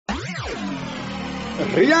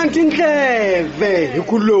Riyanti Nhleve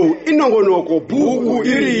hikulo Nongonoko Buku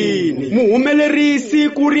Yiri muhumelerisi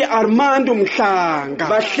kuri Armando Mhlanga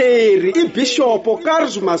vahleri Bishop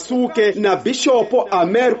Karls Masuke na Bishop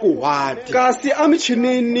Americo Wati kasi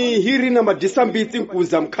amichinini hiri na madisambitsi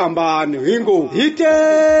nkuza mkhambani hingo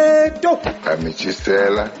hiteto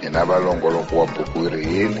amichisela inabalongoloko wa Buku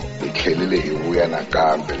Yiri ikhelile hivuya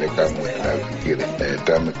nakambe leka n'wina vikiri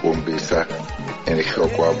ta mi kombisa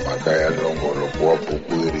enhloko mhaka ya nongoloko wa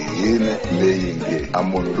Buku Yiri leyi nge a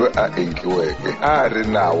munhu loyi a engiweke a ri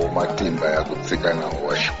nawo matimba ya ku tshika nawu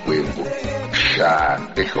wa Xikwembu xana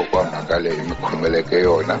enhloko mhaka leyi mi khomeleke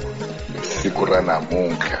yona siku ra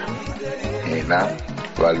namuntlha hina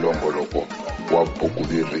valongoloko wa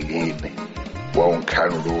Buku Yiri wa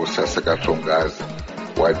untlhanu lowu saseka swonghasi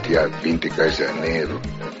wa dia 20 ka Janero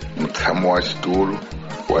mutshami wa xitulu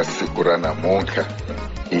wa siku ra namuntlha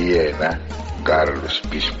i yena Carlos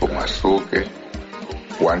Bishop Masuke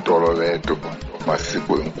wa ntolovelo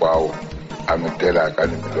masiku hinkwawo a mitelaka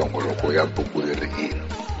ni milongoloko ya Buku Yiri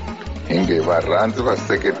hinge varhandzi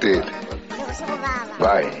vaseketeli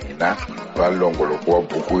va hina valongoloko wa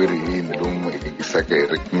Buku Yiri lomu mi yingiseke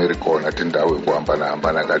mi ri kona tindhawu hi ku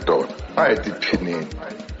hambanahambana ka tona a hi tiphineni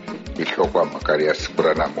hi nhlokomhaka ya siku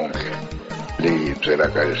ra namuntlha leyi hi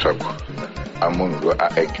byelaka leswaku a munhu loyi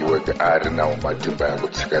a ekiweke a ri na matimba ya ku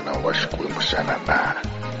tshika nawu wa Xikwembu xana na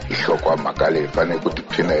hi nhlokomhaka leyi fanele ku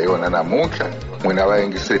tiphina hi yona namuntlha n'wina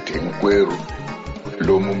vayingiseti hinkwerhu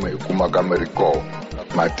lomu mi hi kumaka mi ri kona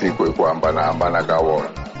matiko hi ku hambanahambana ka wona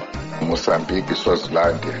Mozambique,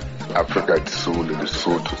 Swazilandia, Afrika du Sul,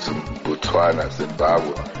 Lesotho, Botswana,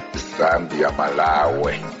 Zimbabwe, Zambia,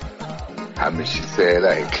 Malawi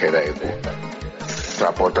hamishisela hi tlhela hi ku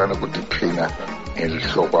sapotana ku tiphina hi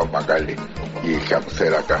nhlokomhaka leyi yi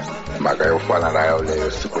hlamuselaka mhaka yo fana na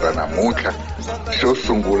yoleyo siku ra namuntlha xo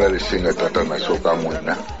sungula lexi nga tata na xo ka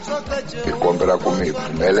n'wina hi kombela ku mi hi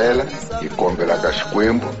pfumelela hi kombela ka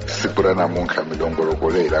Xikwembu siku ra namuntlha milongoloko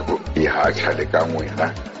leyi la ku hi hacha le ka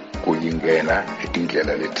n'wina ku yi nghena hi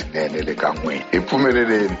tindlela letinene le ka n'wina hi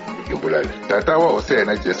pfumeleleni hi vula tata wa hosi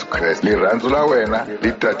yena Jesu Kreste rirhandzu la wena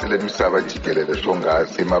li tatile misava jikelele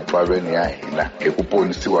swonghasi emapfalweni ya hina hi ku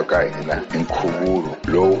ponisiwa ka hina hi nkhuvulo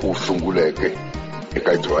lowu u sunguleke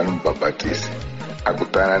eka Johani Mubapatisi a ku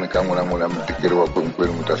tanani ka n'wina mutikeri wa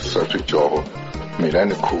kwemkwenu mu ta susa swidyoho mina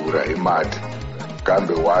ni khuvula hi mati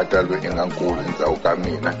kambe wata loyi i nga nkulu endzhaku ka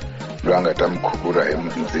mina loyi a nga ta mi khuvula hi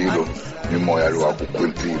ndzilo ni moya lowa ku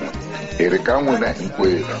kwetsima hi ri ka n'wina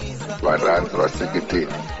hinkwerhu varhandzi vaseketeli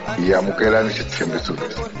hi amukelani xitshembiso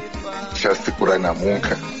lexi xa siku ra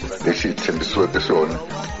namuntlha lexi hi tshembisiweke xona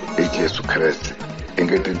hi Jesu Kreste hi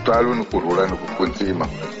nge tintswalo ni kurhula ni ku kwetsima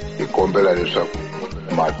hi kombela leswaku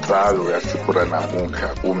matsalo ya siku ra namuntlha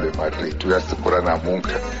kumbe marito ya siku ra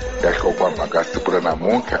namuntlha ya nhlokomhaka siku ra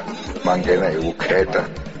namuntlha ma nghena hi vukheta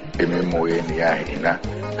emimoyeni ya hina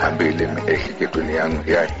hambi hi le miehleketweni ya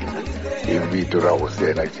hina hi vito ra hosi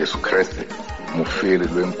yena Jesu Kreste muferi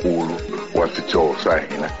lwenkulu wa swidyoho swa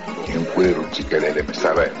hina hinkwerhu jikelele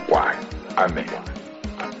misava hinkwayo amen.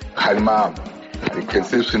 Khalimama hi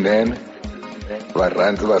khense swinene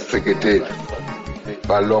varhandzi vaseketeli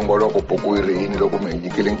valongoloko Buku Yiri loko mi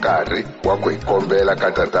nyikile nkarhi wa ku hi kombela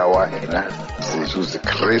ka tata wa hina Yesu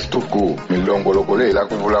Kristu ku milongoloko leyi la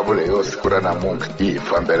ku vulavula hi siku ra namuntlha yi hi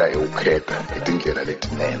fambela hi vukheta hi tindlela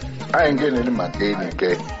letinene a hi ngeneni mhakeni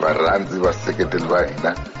ke varhandzi vaseketeli va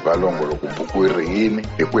hina valongoloko Buku Yiri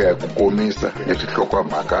hi ku ya hi ku komisa leswi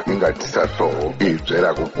nhlokomhaka yi nga tisa swoho hi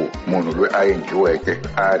byelaka ku munhu loyi a endliweke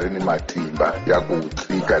a ri ni matimba ya ku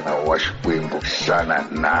tshika nawu wa Xikwembu xana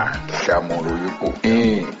na nhlamulo yi ku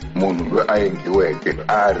munhu loyi a endliweke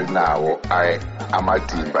a ri nawo a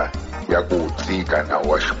matimba ya ku tshika nawu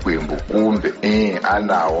wa Xikwembu kumbe a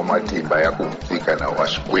nawo matimba ya ku tshika nawu wa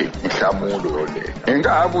Xikwembu nhlamulo yoleyo hi nga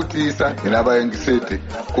ha vutisa hina vayingiseti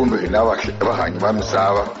kumbe hina vahanyi va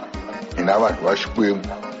misava hina vanhu va Xikwembu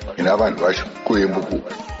hina vanhu va Xikwembu ku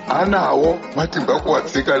a nawo matimba ku wa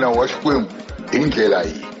tshika nawu wa Xikwembu hi ndlela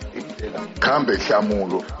yihi kambe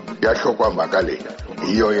nhlamulo ya nhlokomhaka leyi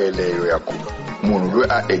hi yo yeleyo ya ku munhu loyi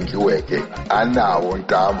a endliweke a nawo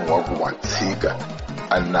ntamu wa ku wa tshika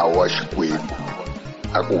a nawu wa Xikwembu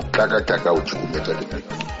a ku tlakatlaka u cukumeta leyi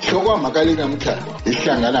nhlokomhaka leyi namuntlha hi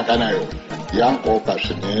hlanganaka na yona ya nkoka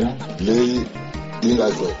swinene leyi yi nga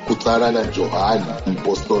zo ku tsala na Johani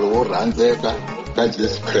mpostolo wo rhandzeka ka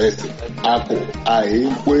Jesu Kreste a ku a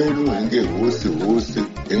hinkwenu hi nge hosi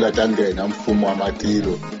hi nga ta nghena mfumo wa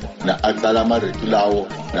matilo na a tsala marito lawo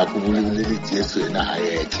na ku vulavuleli Jesu yena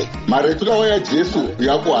hayeke marito lawa ya Jesu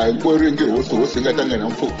ya ku a hinkwenu hi nge hosi hi nga ta nghena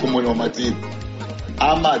mfumo wa matilo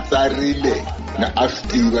a ma tsarile na a swi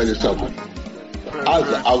tiva leswaku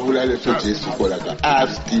aza a vula leswo Jesu kolaka a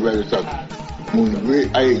swi tiva leswaku munhu loyi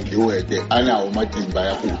a endliweke anawo matimba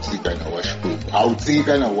ya ku tsika na wa Xikwembu a wu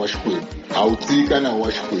tsika na wa Xikwembu a wu tsika na wa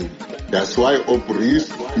Xikwembu. That's why obris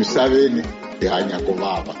misaveni hi hanya ku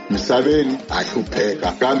vava misaveni ha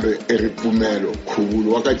hlupheka kambe ripfumelo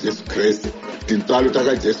nkhuvulo wa ka Jesu Kreste tintswalo ta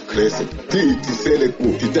ka Jesu Kreste ti hi tisele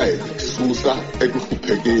ku ti ta hi susa eku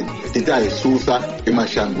hluphekeni ti ta hi susa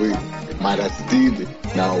emaxangweni mara still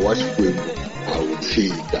na wa Xikwembu a wu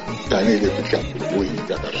tshika tanihileswi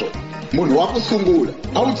hlamuliweke ka swona. Munhu wa ku sungula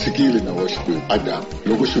a wu tshikile na wa Xikwembu Adamu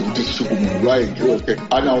loko xivutiso xi ku munhu loyi a endliweke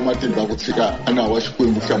a nawo matimba ya ku tshika a nawu wa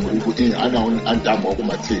Xikwembu hlamuriku a nawu a ntambu wa ku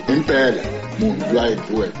ma tshika. Impela munhu loyi a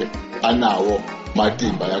endliweke a nawo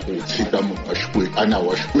matimba ya ku tshika munhu wa Xikwembu a nawu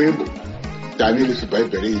wa Xikwembu tanihileswi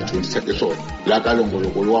Bibele yi dyondziseke swona laha ka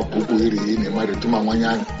nongoloko wa buku yi ri yini hi marito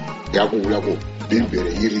man'wanyana ya ku vula ku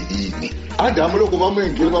Bibele yi ri yini. Adamu loko va mu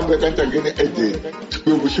endlile va mu veka ntangeni Edeni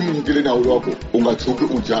Xikwembu xi mu nyikile nawu wa ku u nga tshuki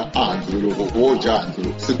u dya handzu loko wo dya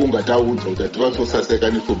handzu siku u nga ta wu dya u ta tiva swo saseka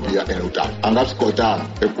ni swo biha ene u ta a nga swi kotanga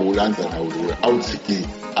eku wu landza nawu lowu a wu tshikile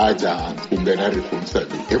a dya handzu ku nghena rifu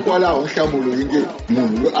misaveni. Hikwalaho nhlamulo yi nge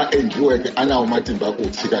munhu loyi a endliweke a nawu matimba ya ku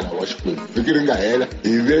tshika nawu wa Xikwembu. Vhiki ri nga hela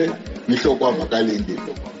hi ve ni nhloko wa mhaka leyi nge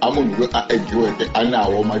a munhu loyi a endliweke a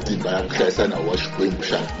nawo matimba ya ku hlayisa nawu wa Xikwembu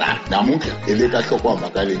xana namuntlha hi le ka nhloko wa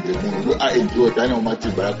mhaka leyi nge munhu loyi a endliweke a nawo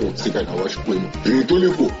matimba ya ku tshika nawu wa Xikwembu rito li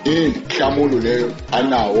ku i nhlamulo leyo a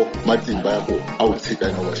nawo matimba ya ku a wu tshika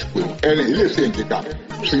nawu wa Xikwembu. Ene hi leswi endlekaka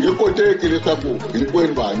swi nge koteki leswaku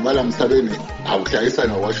hinkwenu vanhu va la misaveni a wu hlayisa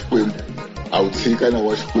nawu wa Xikwembu a wu tshika nawu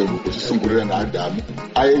wa Xikwembu ku swi sungulela na Adamu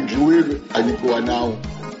a endliwile a nyikiwa nawu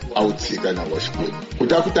a wu tshika nawu wa Xikwembu. Ku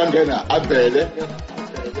ta nghena Abele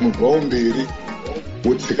munhu wa vumbirhi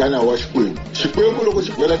wo tshika nawu wa Xikwembu. Xikwembu loko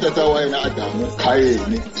xi gwela tata wa yena Adamu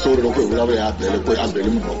Khayeni sorry loko hi vulavula hi Abele ku Abele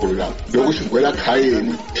munhu wa ku lulama loko xi gwela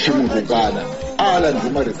Khayeni xi mu rhukana a landzi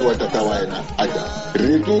rito wa tata wa yena Adamu.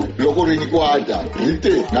 Rito loko ri nyikiwa Adamu ri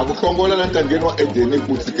te na ku hlongola la ntangeni wa Edeni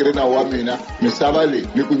ku tshikile nawu wa mina misava leyi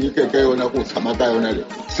ni ku nyikeka yona ku tshama ka yona leyi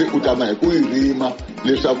se u tama hi ku yi rima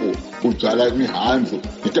leswaku u byala mihandzu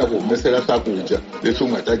yi ta ku humesela swakudya leswi u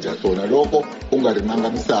nga ta dya swona. Loko u nga rimanga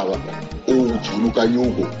misava u juluka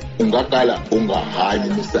nyuku u nga kala u nga hanyi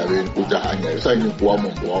misaveni u ta hanya hi swa nyikiwa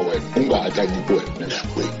munhu wa wena u nga hatla nyikiwa na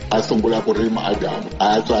Xikwembu. A sungula ku rima Adamu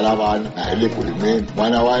a ya tswala vana a hi le ku rimeni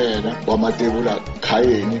n'wana wa yena wa matevula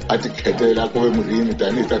Khayeni a ti khetela ku ve murimi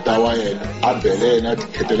tanihi tata wa yena Abele yena a ti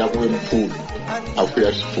khetela ku ve mupfuni a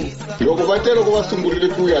fuya swifuwo. Loko va te loko va sungurile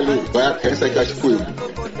ku ya le va ya khensa eka Xikwembu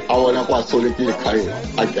a vona ku a solekile Khayeni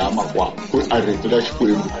a dya makwavo ku a rito la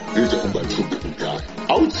Xikwembu lexi u nga tshuki u dlaya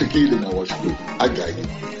a wu tshikile nawu wa Xikwembu a dlayile.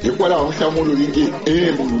 Hikwalaho nhlamulo yi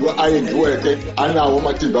nge munhu loyi a endliweke a nawo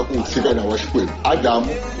matimba ku wu tshika nawu wa Xikwembu.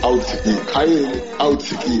 Adamu a wu tshikile Khayeni a wu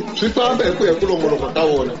tshikile. Swi famba hi ku ya ku longoloka ka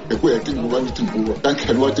vona hi ku ya tinguva ni tinguva ka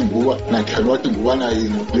ntlhanu wa tinguva na ntlhanu wa tinguva na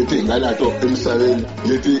yin'we leti hi nga na to emisaveni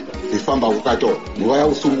leti hi fambaka ka tona. Nguva ya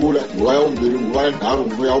ku sungula nguva ya vumbirhi nguva ya nharhu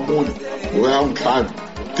nguva ya vumune nguva ya vuntlhanu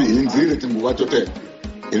ti hindzile tinguva to tela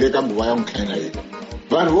hi le ka nguva ya vuntlhanu na yini.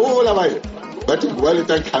 Vanhu vo vola va yena va tinguva leti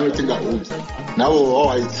ta ntlhanu ti nga hundzi na vo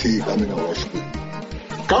wa yi tshika mina wa Xikwembu.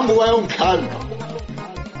 Ka nguva ya vuntlhanu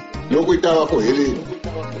loko yi ta va ku heleni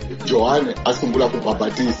Johane a sungula ku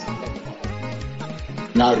babatisa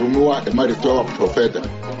na rhumiwa hi marito ya vaprofeta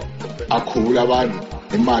a khuvula vanhu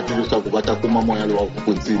hi mati leswaku va ta kuma moya lowa ku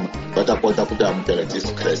kwetsima va ta kota ku ta amukela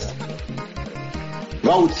Jesu Kreste.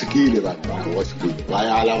 Va wu tshikile vanhu wa Xikwembu va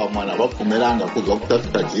yala van'wana va pfumelanga ku za ku ta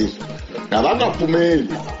fika Jesu na va nga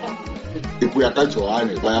pfumeli i ku ya ka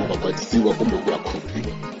Johane va ya babatisiwa kumbe ku ya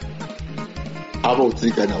khuviwa a va wu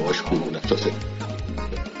tshika nawu wa Xikwembu na sweswo.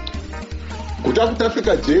 Ku ta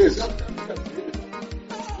fika Jesu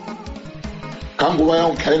ka nguva ya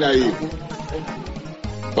vuntlhanu na yin'we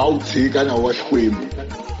va wu tshika nawu wa Xikwembu.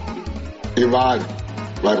 I vanhu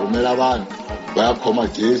va rhumela vanhu va ya khoma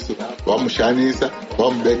Jesu va mu xanisa va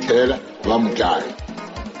mu bethela va mu dlaya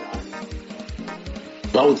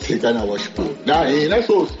va wu tshika nawu wa Xikwembu. Na hina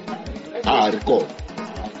swoswi a ha ri kona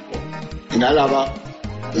hina lava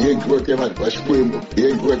hi endliweke vanhu va Xikwembu hi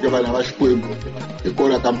endliweke vana va Xikwembu hi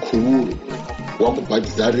kona ka nkhuvulo wa ku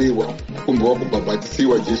batizariwa kumbe wa ku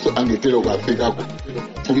babatisiwa Jesu a nge te loko a fikaka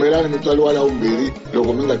pfumelani mi tswariwa la vumbirhi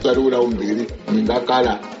loko mi nga tswariwi la vumbirhi mi nga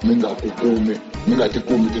kala mi nga mi nga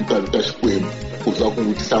tikumi tintswalo ta Xikwembu ku za ku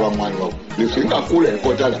vutisa van'wana va leswi hi nga kula hi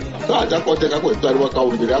kota la swa ha ta koteka ku hi tswariwa ka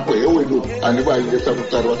vumbirhi a ku he wenu a ni vali leswaku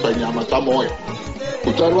tswariwa swa nyama swa moya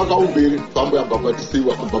ku tswariwa ka vumbirhi fambo ya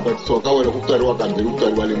babatisiwa ku babatisiwa ka wena ku tswariwa kambirhi ku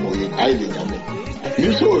tswariwa le moyeni a yi le nyameni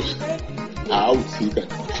ni swoswi a wu tshika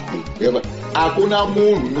Xikwembu akuna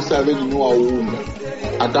munhu misaveni ni waunga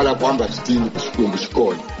akala kwanga sitivi xikwembu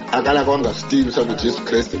xikona akala kwanga sitivi swa ku Jesu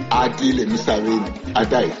Kreste a tile misaveni a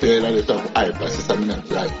ta hi fela leswaku a hi basisa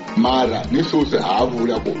minandzu ya hina mara ni sweswi ha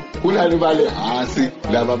vula ku ku na ni va le hansi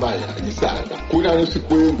lava va hi hanyisaka ku na ni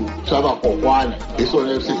swikwembu swa vakokwana hi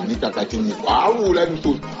swona leswi hi nyikaka tinyiko ha vula ni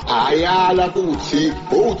sweswi ha yala ku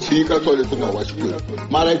u tshika swo leswi nga wa xikwembu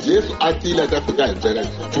mara Jesu a tile a ta fika hi byela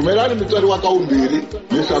pfumelani mutswari wa ka vumbirhi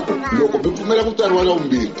leswaku loko mi pfumela ku tswariwa ka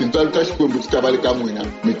vumbirhi tintswalo ta xikwembu ti ta va le ka n'wina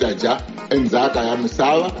mi ta dya endzhaka ya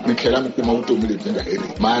misava mi tlhela mi kuma vutomi lebyi nga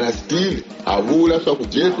heriki mara still ha vula swa ku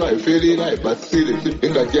Jesu hi ferile hi basisile hi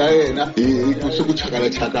ngati ya yena hi swi ku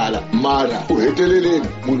chakala mara ku heteleleni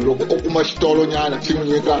munhu loko o kuma xitolo nyana xi n'wi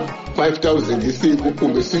nyika 5,000 hi siku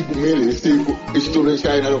kumbe 5,000 hi siku exitolweni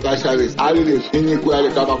xa yena loko a xavisa a ri leswi i nyiko ya le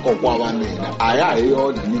ka vakokwa va mina a ya hi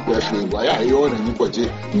yona nyiko ya xikwembu a ya hi yona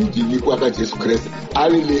nyiko ya ka Jesu Kreste a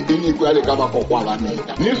ri le i nyiko ya le ka vakokwa va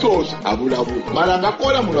mina ni swoswi a vulavula mara a nga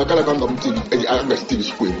kona munhu akalaka a nga a nga xi tivi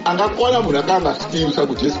xikwembu a nga kona munhu aka a nga swi tivi swa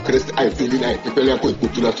ku Jesu Kreste a hi pfelile a hi pepeleka ku hi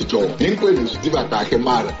kutlula switsongo hinkwenu hi swi tiva kahle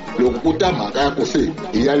mara loko ku ta mhaka ya ku se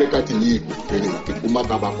hi ya le ka tinyiko hi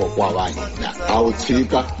kumaka vakokwa va hina a wu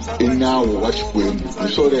tshika i nawu wa xikwembu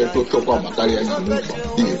hi swoleswo nhlokomhaka leyi ya namuntlha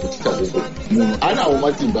yi hi vutisaka ku munhu a nawu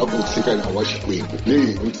matimba ya ku wu tshika nawu wa xikwembu leyi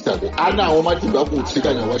hi vutisaka a nawu matimba ya ku wu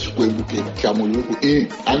tshika nawu wa xikwembu ke nhlamulo yo ku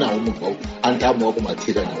a nawu munhu a ntamu wa ku ma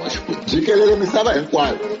tshika nawu wa xikwembu jikelele misava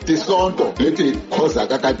hinkwayo tisonto leti hi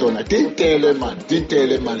khozaka ka tona ti tele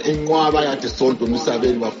mani i n'wava ya tisonto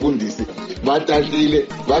misaveni vafundhisi va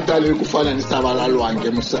talele ku fana ni sava la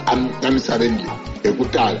lwange na misaveni leyi hi ku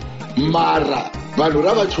tala mara vanhu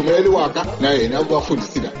lava chumeliwaka na hina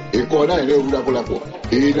vafundhisile hi kona hi le vulavula kona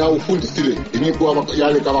hina ufundhisile hi nyikiwa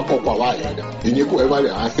ya le ka vakokwa va hina hi nyikiwa va le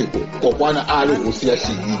hansi ku kokwana a ri hosi ya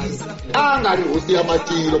xiyini a nga ri hosi ya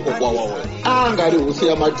matilo kokwa wa wena a nga ri hosi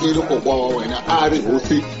ya matilo kokwa wa wena a ri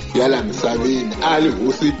hosi ya la misaveni a ri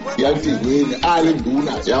hosi ya ntirhweni a ri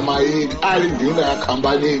ndhuna ya mayeni a ri ndhuna ya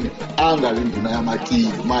khambaneni a nga ri ndhuna ya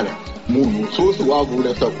matilo mara munhu sweswi wa vula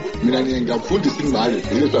leswaku mina ni nga mfundhisi ngale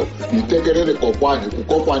hileswaku ni tekelele kokwana hi ku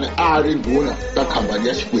kokwana a ri ndhuna ka khambani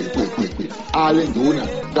ya xikwekwekwekwe a ri ndhuna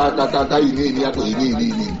ka yinini ya ku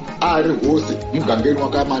yinini a ri hosi mugangeni wa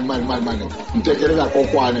ka mani ni tekelela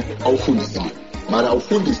kokwana a wu fundhisile mara a wu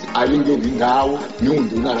fundhisi a lingeni ndhawu ni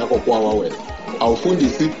undhuna ra kokwa wa wena a wu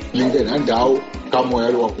fundhisi lingena ndhawu ka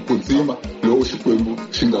moya lowa ku kundzima lowu xikwembu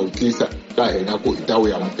xi nga wu tisa ka hina ku hi ta wu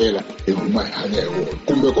amukela hi huma hi hanya hi wona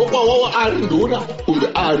kumbe kokwa wa a ri ndhuna kumbe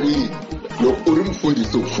a ri loko u ri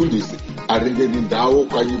mfundhisi a ringeni ndhawu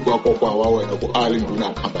ka nyikiwa kokwa wa wena ku a ri ndhuna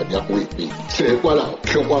ya khampani ya ku wihi se hikwalaho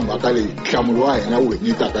nhlokomhaka leyi nhlamulo wa hina wu hi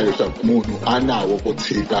nyikaka leswaku munhu a nawo ku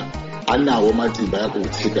tshika a nawo matimba ya ku wu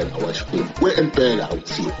tshika na wa xikwembu we empela a wu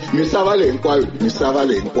tshika misava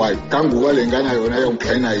leyi hinkwayo ka nguva leyi nga na yona ya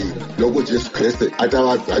n'wi na yini loko Jesu Kreste a ta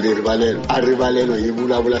va byale rivalelo hi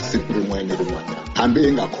vulavula siku rin'wana hambi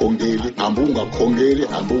hi nga khongeli hambi u nga khongeli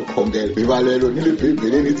hambi u khongela rivalelo ni le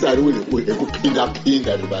bibeleni yi tsariwile hi ku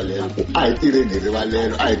phindaphinda rivalelo ku a hi tirheni hi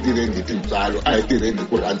rivalelo a hi tirheni hi tintswalo a hi tirheni hi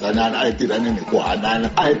ku rhandzanana a hi tirhaneni hi ku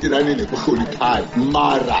hanana a hi tirhaneni hi ku hloniphana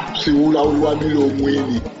mara swi vulavuriwa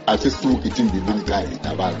milon'wini a swi suki timbilwini ta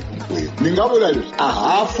hina vanhu hinkwenu ni nga vula leswi a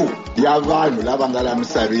hafu ya vanhu lava nga la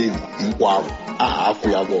misaveni hinkwavo a hafu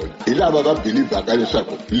ya vona hi lava va bilivhaka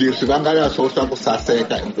leswaku leswi va nga la swo swa ku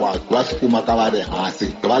saseka hinkwaswo va swi kumaka va le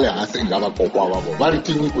hansi i nga vakokwa va vona va ri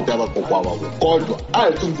tinyiko ta vakokwa va vona kodwa a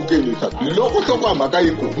hi tsundzukeni leswaku loko nhlokomhaka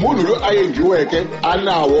yi ku munhu loyi a endliweke a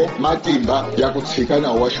nawo matimba ya ku tshika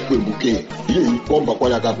nawu wa xikwembu ke hi komba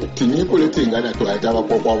kwala ka ku tinyiko leti hi nga na tona ta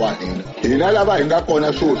vakokwa va hina lava hi nga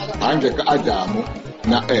kona swoswi handle ka Adamu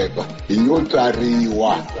na Eva hi yo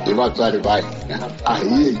tswariwa hi vatswari va hina a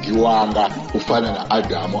hi endliwanga ku fana na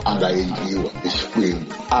Adamu a nga endliwa hi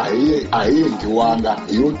xikwembu a hi endliwanga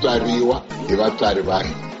hi yo tswariwa hi vatswari va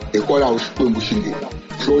hina hikwalaho xikwembu xi nge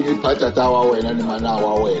hlonipha tata wa wena ni mana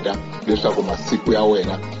wa wena leswaku masiku ya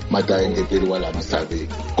wena ma ta engeteriwa laha misaveni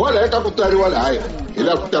kola eka ku tswariwa lahaya hi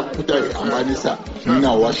laha ku ta hi hambanisa ni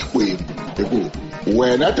nawu wa xikwembu hikuva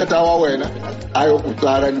wena tata wa wena a yo ku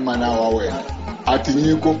tswara ni mana wa wena a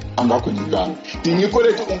tinyiko a nga ku nyikanga tinyiko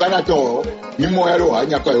leti u nga na toho ni moya lowu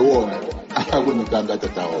hanyaka hi wona a nga ku nyikanga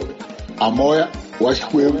tata wa wena a moya wa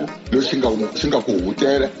xikwembu loxi nga ku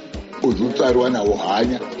hutela u zi u tswariwa na wo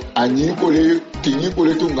hanya a tinyiko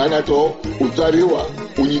leti u nga na toho u tswariwa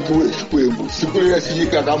u nyikiwe hi xikwembu siku leri xi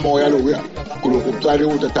nyikaka moya lowuya ku loko u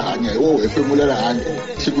tswariwa u ta hanya hi wo hefemulela handle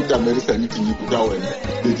xi ku tamerisa ni tinyiko ta wena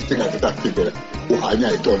leti ti nga ta fikela u hanya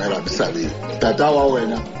hi tona laha misaveni tata wa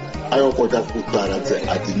wena ayokota ku tsara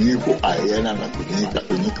a tinyiko a hi yena nga ku nyika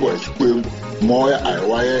u nyikiwa hi Xikwembu, moya a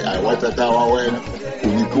hi wa tata wa wena, u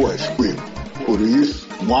nyikiwa hi Xikwembu. Ku ri Yesu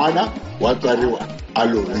n'wana wa tswariwa a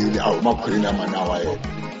lovile, a huma khwini ya mana wa yena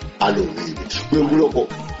a lovile. Xikwembu loko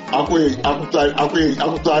a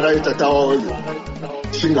ku tswara tata wa wena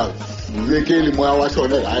xi nga vekeli moya wa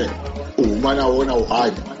xona laya, u huma na wona u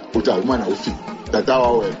hanya, u ta huma na u fika, tata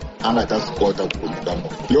wa wena a nga ta swi kota ku nyika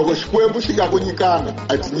moya. Loko Xikwembu xi nga ku nyikanga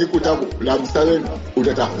a tinyiko ta ku laha misaveni u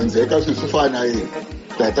ta hundzeka swilo swo fana na yini,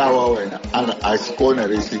 tata wa wena a xi kona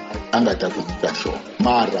lexi a nga ta ku nyika xona.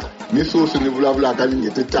 Mara ni sweswi ni vulavulaka ni nge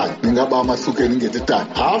ti tani, ni nga ba masuke ni nge ti tani,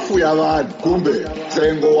 hafu ya vanhu kumbe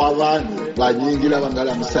ntsengo wa vanhu vanyingi lava nga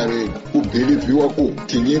laha misaveni ku believiwa ku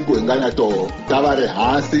tinyiko hi nga na toho ta va ri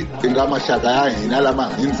hansi, hi nga maxaka ya hina lama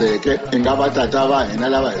hindzeke, hi nga va tata va hina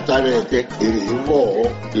lava hi tswaleke, hi voho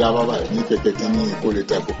lava va hi nyikeke tinyiko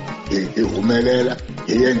letaku hi humelela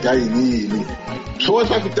hi endla yini. Swo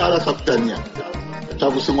swa ku tala swa ku taniya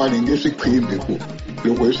swa ku swin'wana hi nge swi khwimbi, ku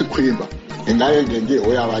loko hi swi khwimba hi nga endlenge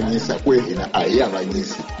ho yavanyisa kwe hina a hi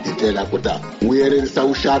yavanyisi hi tlela ku ta vuyererisa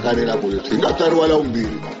vuxaka lela ku leswi hi nga tswariwa la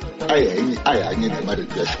vumbirhi a hi hanyeni hi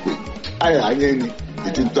marito ya Xikwembu, a hi hanyeni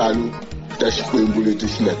hi tintswalo ta Xikwembu leti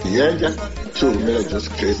xi nga ti endla xi rhumela Jesu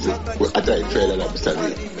Kreste ku a ta hi fela laha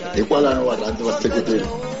misaveni. Hikwalaho va rhandzi va seketeli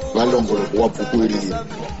va nongoloko wa buku Yiri,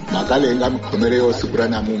 mhaka leyi nga mi khomele yo siku ra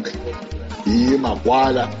namuntlha hi yima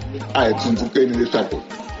kwala a hi tsundzukeni leswaku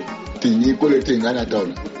tinyiko leti hi nga na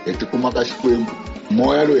tona hi ti kuma ka Xikwembu,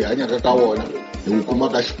 moya loyi hi hanyaka ka wona hi wu kuma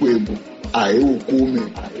ka Xikwembu, a hi wu kumi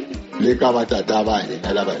le ka vatata va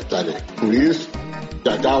hina lava hi tswaleke. Ku Yesu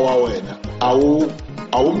tata wa wena a wu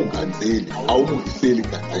mu gandzeli, a wu mu hiseli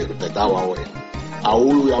gandzelo tata wa wena, a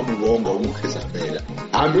wu ya mu vonga wu mu khizamela.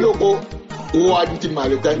 Hambiloko u wa ni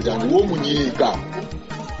timali ta njhani wo mu nyika,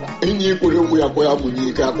 i nyiko leyi u ya ko ya mu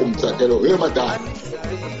nyika ku mutsakelo he matani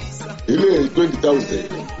hi le 20,000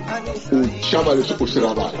 u xava leswi u swi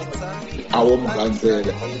lavaka, a wo mu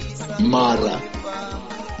gandzela. Mara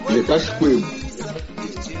le ka Xikwembu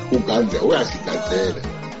u gandzela, u ya xi gandzela,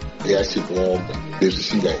 hi ya xi vonga leswi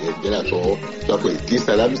xi nga endlela swona swa ku hi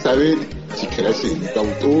tisa laha misaveni, xi tlhela xi hi nyika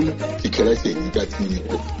vutomi, xi tlhela xi hi nyika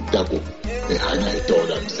tinyiko ta ku hi hanya hi tona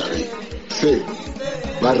laha misaveni. Se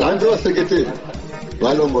varhandzi va seketeli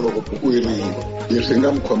va nongoloko buku Yiri, leswi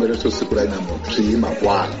nga mi khomele swo siku ra namuntlha swi yima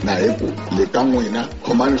kwala na hi ku le ka n'wina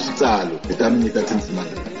khomani switsalo hi ta mi nyika tindzimana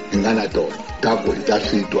hi nga na tona ta ku hi ta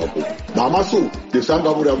swi twa ku mamasu leswi a nga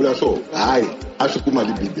vulavula swona hayi a swi kuma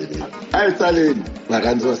le Bibeleni. A hi tsaleni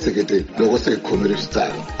varhandzi va seketeli, loko se hi khomile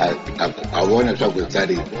switsalo a vona swa ku hi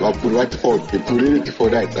tsaleni, vapfuri va tifoni hi pfurile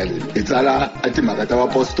tifoni a hi tsaleni, hi tsala a timhaka ta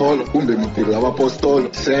vapostolo kumbe mintirho ya vapostolo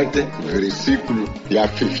 7 versikulo ya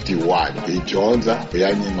 51, hi dyondza hi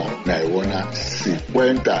ya nyima na hi vona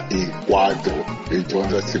 54, hi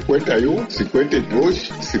dyondza 51,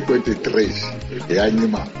 52, 53, hi ya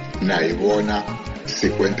nyima na hi vona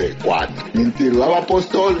 54. Mintirho ya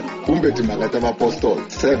vapostoli kumbe timhaka ta vapostoli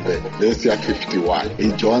 7 verse ya 51, hi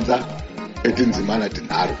dyondza etindzimana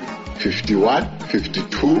tinharhu 51,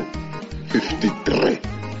 52, 53,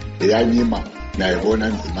 hi ya nyima na hi vona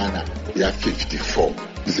ndzimana ya 54.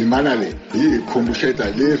 Ndzimana leyi hi khumbuxeta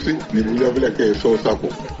leswi ni vulavuleke hi swona swa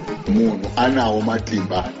ku munhu a nawo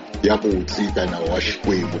matimba ya ku wu tshika nawu wa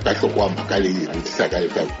Xikwembu, ka nhloko wa mhaka leyi hi vutisaka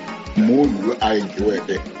leswaku munhu loyi a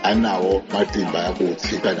endliweke a nawo matimba ya ku wu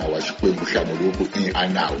tshika nawu wa Xikwembu, nhlamulo yo ku a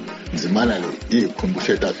nawu. Ndzimana leyi hi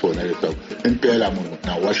khumbuxeta swona leswaku impela munhu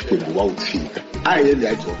nawu wa Xikwembu wa wu tshika. A hi yeli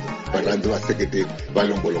ya dyondza varhandzi va seketeli va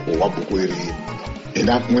nongoloko wa buku Yiri,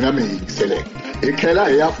 hina n'wina mi yingiseleke. Hi tlhela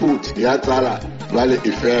hi ya futhi hi ya tsala va le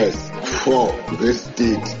Efeso 4 verse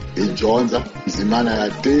 30, hi dyondza ndzimana ya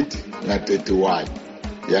 30 na 31,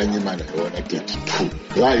 ya nyima na yona 32.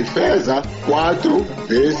 Va Efesa 4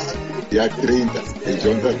 verse ya 30, hi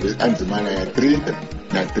dyondza ndzimana ya 30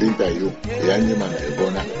 na 31, ya nyima na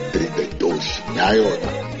yona 32. Na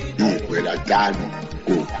yona hi kwela tano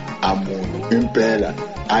ku a munhu impela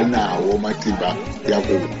a nawo matimba ya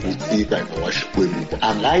ku vutsika na wa Xikwembu,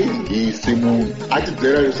 a nga yingisi munhu a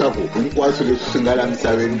tibyela leswaku hinkwaswo leswi swi nga la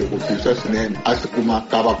misaveni loko swiswa swinene a swi kuma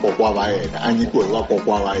ka vakokwa va yena, a nyikiwe hi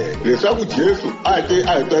vakokwa va yena, leswaku Jesu a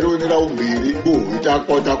hi tswariweni ra vumbirhi ku hi ta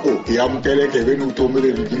kota ku hi amukeleke hi veni vutomi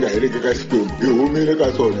lebyi byi nga heriki ka Xikwembu. Hi humile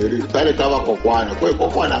ka swona hi tsale ka vakokwana, ku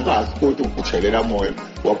kokwana a nga ha swi koti ku chelela moya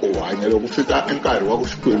wa ku hanya. Loko fika enkarhi wa ku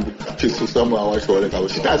Xikwembu xi susa moya wa xona ka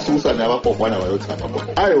xi ta susa na vakokwana va yo tshama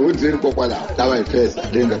kona. A hi hundzeni kokwalaho ka va Efesa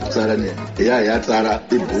leyi nga tsalaneni hi ya tsala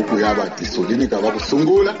ibuku ya Vathesalonike va ku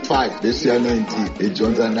sungula 5 verse ya 19, hi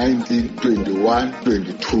dyondza 19, 21,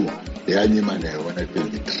 22, hi ya nyima na yona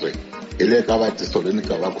 23. ile ka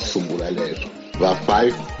vatisalonika va ku sungula leswo va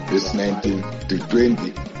 5 verse 19 to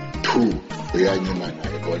 22 ya nyima na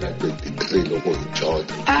hi vona 23 loko hi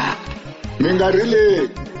jota mi nga rileli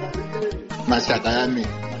maxaka ya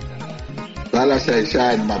mina va la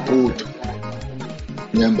Xaixani, Maputo,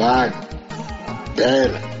 Nyembani,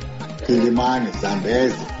 Bela, Kilimani,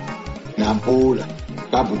 Zambezi, Nampula,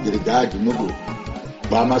 Kabugirigadi, Nugu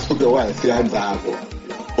va masuke wa hi siya ndzhaku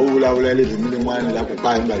u vulavula ririmi lin'wana la ku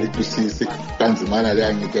ka hi nga ri twisisi ka ndzimana leyi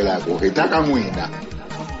a nyikelaka hi ta ka n'wina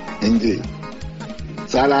hi nge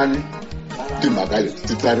tsalani timhaka leti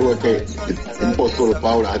ti tsariweke hi mpostolo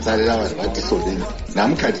Pawulo a tsalela vanhu va Tisoleni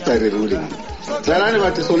namuntlha ti tsaleriwile tsalani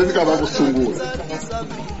va Tisoleni ka va ku sungula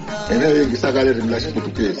hina hi yingisaka ririmi la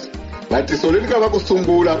Xiputukezi va Tisoleni ka va ku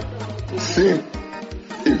sungula 5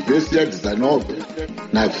 i vhesi ya 19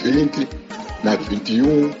 na 20 na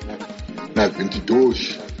 21 na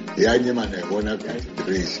 22 ya nyima na hi vona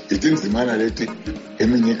 23 hi tindzimana leti hi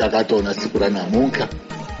mi nyikaka tona siku ra namuntlha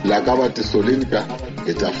la ka va Tisolonika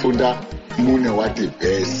hi ta funda mune wa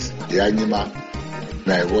tivhesi ya nyima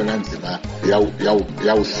na hi vona ndzima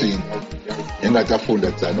ya usiku hi nga ta funda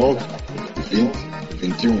 19 20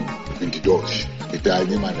 21 22 hi ta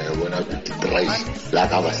nyima na hi vona 23 la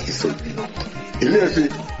ka va Tisolonika hi leswi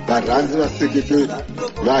varhandzi va seketeri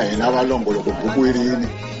va hina va longoloko buku Yini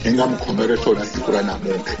hi nga mi khomere swona siku ra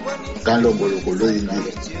namuntlha ka longoloko loyi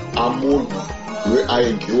nge a munhu loyi a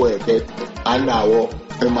endliweke a nawo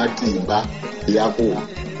ematimba ya ku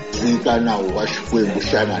tshika nawu wa Xikwembu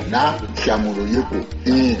xana na nhlamulo yi ku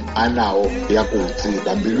a nawo ya ku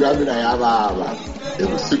tshika mbilu ya mina ya vava hi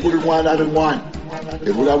ku siku rin'wana rin'wana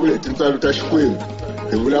hi vulavula hi tintswalo ta Xikwembu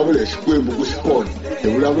hi vulavula hi Xikwembu ku xikona hi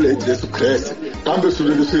vulavula hi Yesu Kreste kambe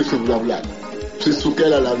swilo leswi swi vulavulaka swi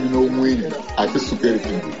sukela la minon'wini a swi sukeli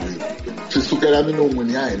timbilwini swi sukela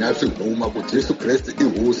minon'wini ya hina swi huma ku Yesu Kreste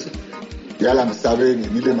i hosi ya la misaveni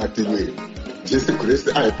ni le matilweni Yesu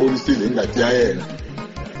Kreste a hi ponisile hi ngati ya yena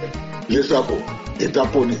leswaku hi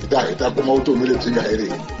ta kuma vutomi lebyi nga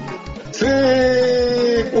heriki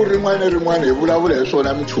siku rin'wana hi vulavula hi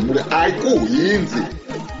swona minchumu leyi a yi ku hindzi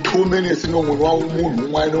 2 minutes non'wini wa munhu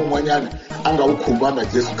un'wana na un'wanyana a nga wu khumbanga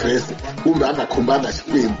Yesu Kreste kumbe a nga khumbanga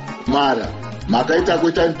Xikwembu mara mhaka yi ta ku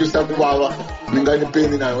yi ta ni twisa ku vava ni nga ni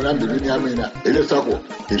peni na yona mbilwini ya mina hileswaku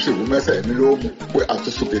hi swi humesa hi milomu ku a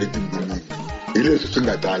swi sukeli timbilwini hi leswi swi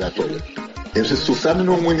nga tala swona hi swi susa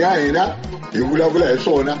minon'wini ya hina hi vulavula hi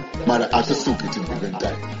swona mara a swi suki timbilwini ta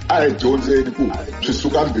hina a hi dyondzeni ku swi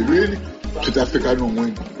suka mbilwini swi ta fika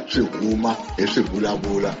non'wini swi huma hi swi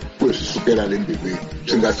vulavula ku swi sukela le mbilwini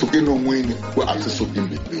swi nga suki non'wini ku a swi suki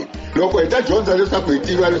mbilwini loko hi ta dyondza leswaku hi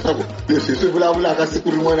tiva leswaku leswi hi swi vulavulaka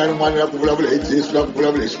siku rin'wana na rin'wana la ku vulavula hi Yesu la ku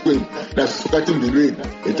vulavula hi Xikwembu na swi suka timbilwini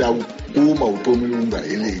hi ta kuma vutomi lowu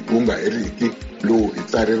nga heriki lowu hi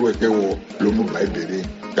tsareriweke wo lomu Bibeleni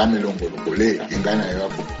ka milongoloko leyi hi nga na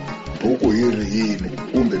yona buku Yini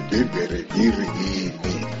kumbe Bibele Yini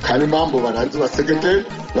khani mambo varhandzi va seketeli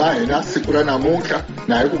va hina siku ra namuntlha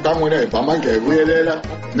na hi ku ka n'wina hi bamange hi vuyelela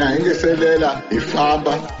na hi ngeselela hi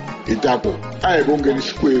famba hi ta ku a hi vongeni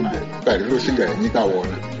Xikwembu nkarhi lowu xi nga hi nyika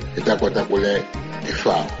wona hi ta kota ku leha hi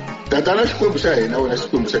famba tatana Xikwembu xa hina wena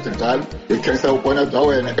Xikwembu xa tintswalo hi khensa vukona bya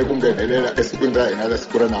wena eku nghenelela esikwini ra hina la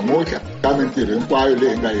siku ra namuntlha ka mintirho hinkwayo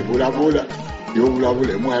leyi hi nga hi vulavula yo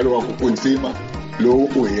vulavula hi moya lowu wa ku kundzima lowu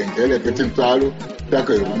u hi endleleke tintswalo ta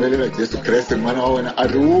ku hi rhumelela Yesu Kreste n'wana wa wena a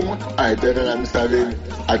ri wun'we a hi telela misaveni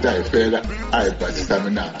a ta hi fela a hi basisa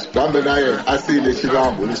minandzu kambe na yena a siyile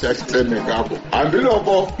xivambo lexi a xi tsemekaka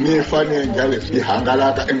hambiloko mi fa ni endla leswi yi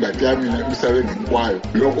hangalaka engati ya mina emisaveni hinkwayo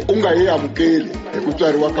loko u nga yi amukeli hi ku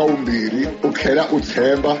tswariwa ka vumbirhi u tlhela u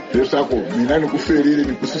tshemba leswaku mina ni ku ferile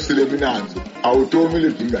ni ku susile minandzu a vutomi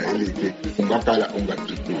lebyi nga heliki u nga kala u nga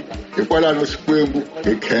byi kuma hikwalaho Xikwembu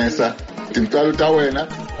hi khensa tintswalo ta wena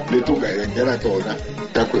leti u nga hi endlela tona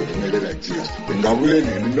ta ku hi rhumelela Jesu hi nga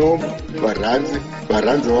vuleni hi minomo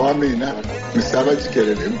varhandzi va mina misava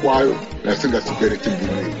jikelele hinkwayo na swi nga sukeli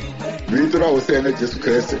timbilwini vito ra hosi yena Jesu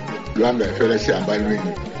Kreste loyi a nga hi fela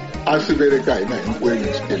xihambanweni a swi veleka hina hinkwenu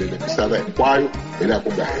jikelele misava hinkwayo hi laha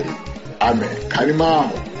ku nga heriki amen khani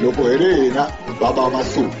mama loko hi ri hina baba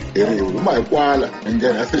masuku hi ri hi huma hi kwala hi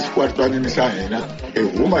nghena se xikwartwanini xa hina hi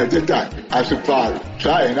huma hi titani a swi pfalo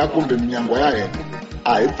swa hina kumbe minyango ya hina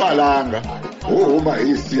a hi pfalanga ho huma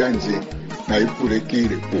hi siya nje na yi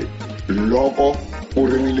pfulekile ku loko ku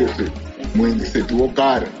ri ni leswi muyingiseti wo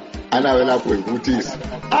karhi a navela ku hi vutisa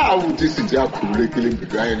a vutisi nje a khululekile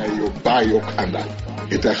mbilu ya yena yo ba yo khanda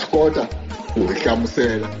hi ta swi kota ku hi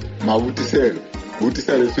hlamusela mavutiselo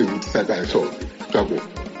vutisa leswi hi vutisaka hi swona swa ku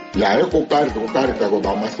laha ko karhi ta ku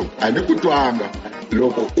ba masiku a ni ku twanga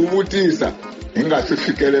loko u vutisa hi nga swi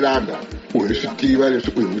fikelelanga ku hi swi tiva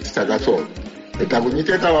leswi u hi vutisaka swona. Hi ta ku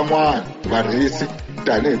nyiketa van'wana varhisi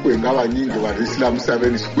tanihi ku hi nga vanyingi varhisi laha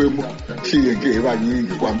misaveni, Xikwembu xi yenge hi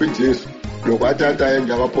vanyingi. Ku hambi Jesu loko a ta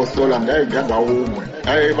endla vaapostoli a nga endlanga wun'we,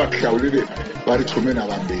 a ye va hlawulile va ri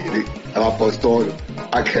 12 vaapostoli,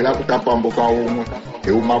 a tlhela ku ta pambuka wun'we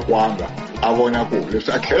hi umakwanga a vona ku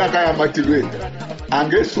leswi a tlhelaka ya matilweni a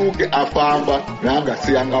nge suki a famba na a nga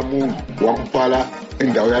siyanga munhu wa ku pfala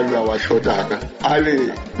endhawu ya luya wa xotaka. A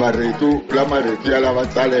le marito ya lava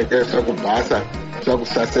tsaleke swa ku basa swa ku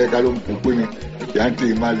saseka lomu bukwini ya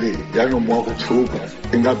ntima leyi ya nomu wa ku tshuka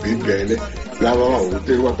i nga Bibele, lava va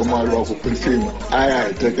huteriwaka mali wa ku prinsiwa a ya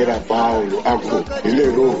hi tekela Pawulo a ku hi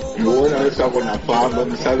lero ni vona leswaku na famba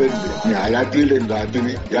misaveni leyi ni halatile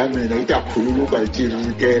ngati ya mina yi ta khululuka yi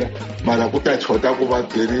ciririkela, mara ku ta chota ku va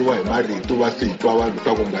byeriwa hi marito va swi twa vanhu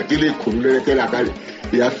leswaku ngati leyi khululekelaka leyi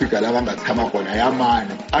ya fika lava nga tshama kona ya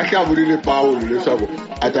mani. A hlavurile Pawulo leswaku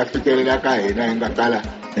a ta fikelela ka hina hi nga kala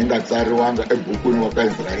hi nga tsariwanga ebukwini wa ka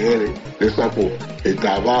Israyele leswaku hi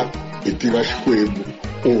ta va hi tiva Xikwembu.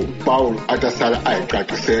 Pawulo a ta sala a hi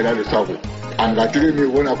qaqisela leswaku a nga tivi mi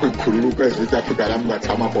vona ku hi khululuka hi ta fika laha mi nga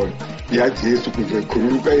tshama kona ya Jesu, ku hi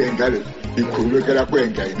khululuka yi endla leswi hi khululekela ku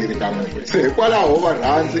endla hi ri ka n'wina. Se hikwalaho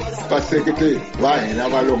varhandzi vaseketeri va hina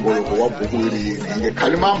valongoloko wa buku hili hi nge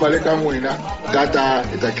khalimamba le ka n'wina tata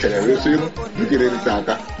hi ta tlhela leswi vhiki leri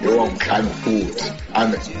taka hi wa 5 futhi.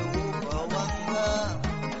 Amen.